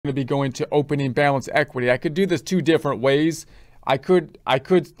going to be going to opening balance equity. I could do this two different ways. I could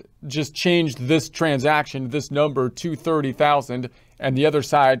just change this transaction, this number to 30,000, and the other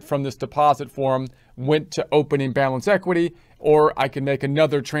side from this deposit form went to opening balance equity, or I can make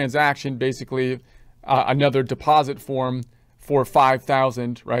another transaction, basically another deposit form for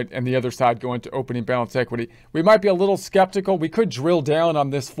 5,000, right? And the other side going to opening balance equity. We might be a little skeptical. We could drill down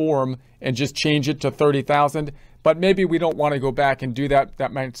on this form and just change it to 30,000, but maybe we don't want to go back and do that.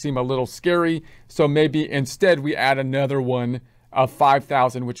 That might seem a little scary. So maybe instead we add another one of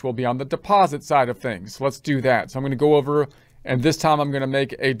 5,000, which will be on the deposit side of things. Let's do that. So I'm going to go over, and this time I'm going to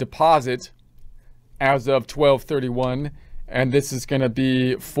make a deposit as of 12/31, and this is going to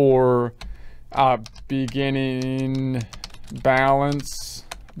be for beginning balance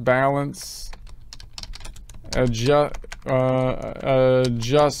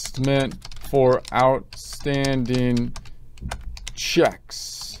adjustment for outstanding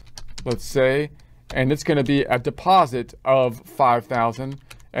checks, let's say, and it's going to be a deposit of 5,000,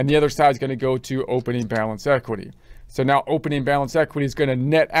 and the other side is going to go to opening balance equity. So now opening balance equity is going to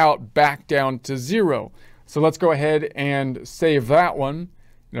net out back down to 0. So let's go ahead and save that one.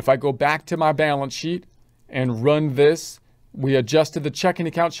 And if I go back to my balance sheet and run this, we adjusted the checking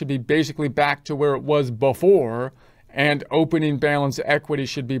account should be basically back to where it was before, and opening balance equity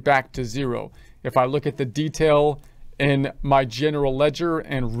should be back to 0. If I look at the detail in my general ledger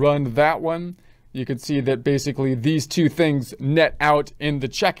and run that one, you can see that basically these two things net out in the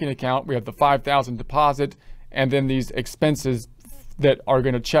checking account. We have the 5,000 deposit, and then these expenses that are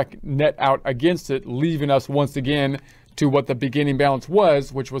going to net out against it, leaving us once again to what the beginning balance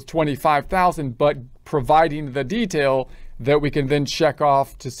was, which was 25,000, but providing the detail that we can then check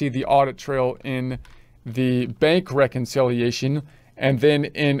off to see the audit trail in the bank reconciliation. And then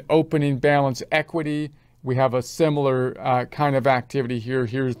in opening balance equity, we have a similar kind of activity here.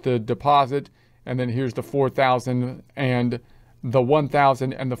 Here's the deposit, and then here's the 4,000 and the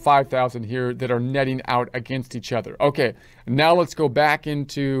 1,000 and the 5,000 here that are netting out against each other. Okay, now let's go back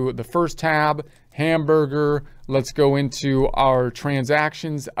into the first tab, hamburger. Let's go into our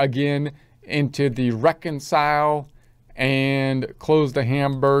transactions again, into the reconcile, and close the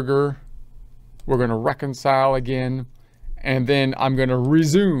hamburger. We're going to reconcile again, and then I'm going to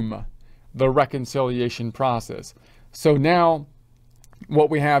resume the reconciliation process. So now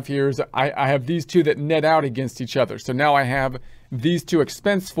what we have here is I have these two that net out against each other. So now I have these two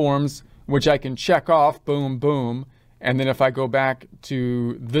expense forms, which I can check off, boom, boom. And then if I go back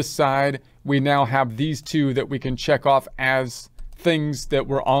to this side, we now have these two that we can check off as things that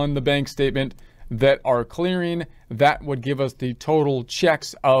were on the bank statement that are clearing. That would give us the total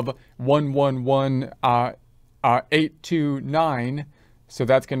checks of 111,829. So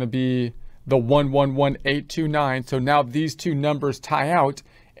that's going to be the 111,829. So now these two numbers tie out,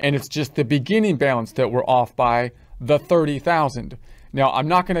 and it's just the beginning balance that we're off by, the 30,000. Now I'm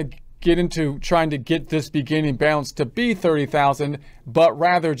not going to get into trying to get this beginning balance to be 30,000, but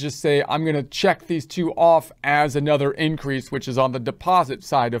rather just say I'm going to check these two off as another increase, which is on the deposit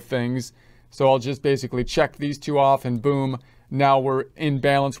side of things. So I'll just basically check these two off, and boom, now we're in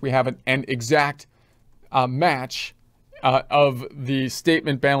balance. We have an exact match of the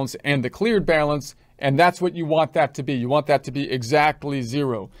statement balance and the cleared balance, and that's what you want that to be. You want that to be exactly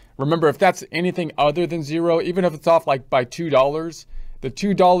 0. Remember, if that's anything other than 0, even if it's off like by $2, the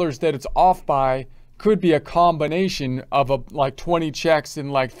 $2 that it's off by could be a combination of like 20 checks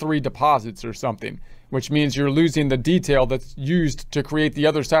and like 3 deposits or something, which means you're losing the detail that's used to create the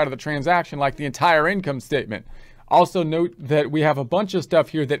other side of the transaction, like the entire income statement. Also note that we have a bunch of stuff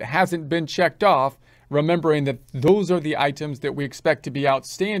here that hasn't been checked off, remembering that those are the items that we expect to be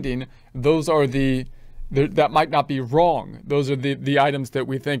outstanding. Those are that might not be wrong. Those are the items that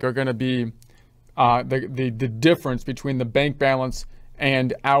we think are going to be the difference between the bank balance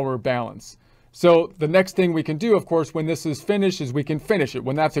and our balance. So the next thing we can do, of course, when this is finished, is we can finish it.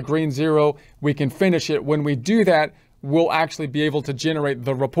 When that's a green 0, we can finish it. When we do that, we'll actually be able to generate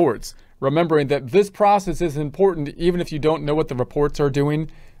the reports. Remembering that this process is important even if you don't know what the reports are doing,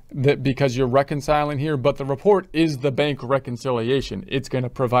 that because you're reconciling here, but the report is the bank reconciliation. It's going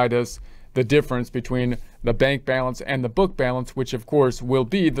to provide us the difference between the bank balance and the book balance, which of course will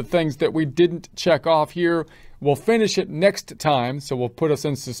be the things that we didn't check off here. We'll finish it next time, so we'll put us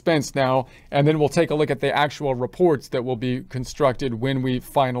in suspense now, and then we'll take a look at the actual reports that will be constructed when we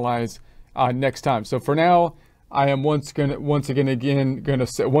finalize next time. So for now, I am once again gonna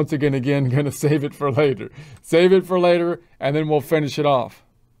save it for later. Save it for later, and then we'll finish it off.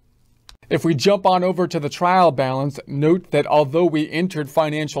 If we jump on over to the trial balance, note that although we entered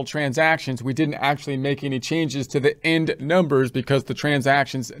financial transactions, we didn't actually make any changes to the end numbers because the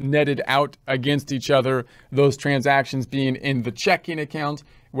transactions netted out against each other. Those transactions being in the checking account,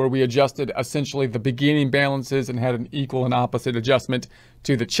 where we adjusted essentially the beginning balances and had an equal and opposite adjustment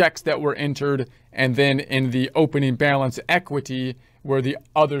to the checks that were entered, and then in the opening balance equity, where the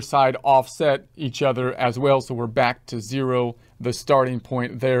other side offset each other as well. So we're back to zero, the starting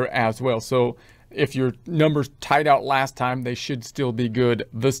point there as well. So if your numbers tied out last time, they should still be good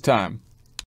this time.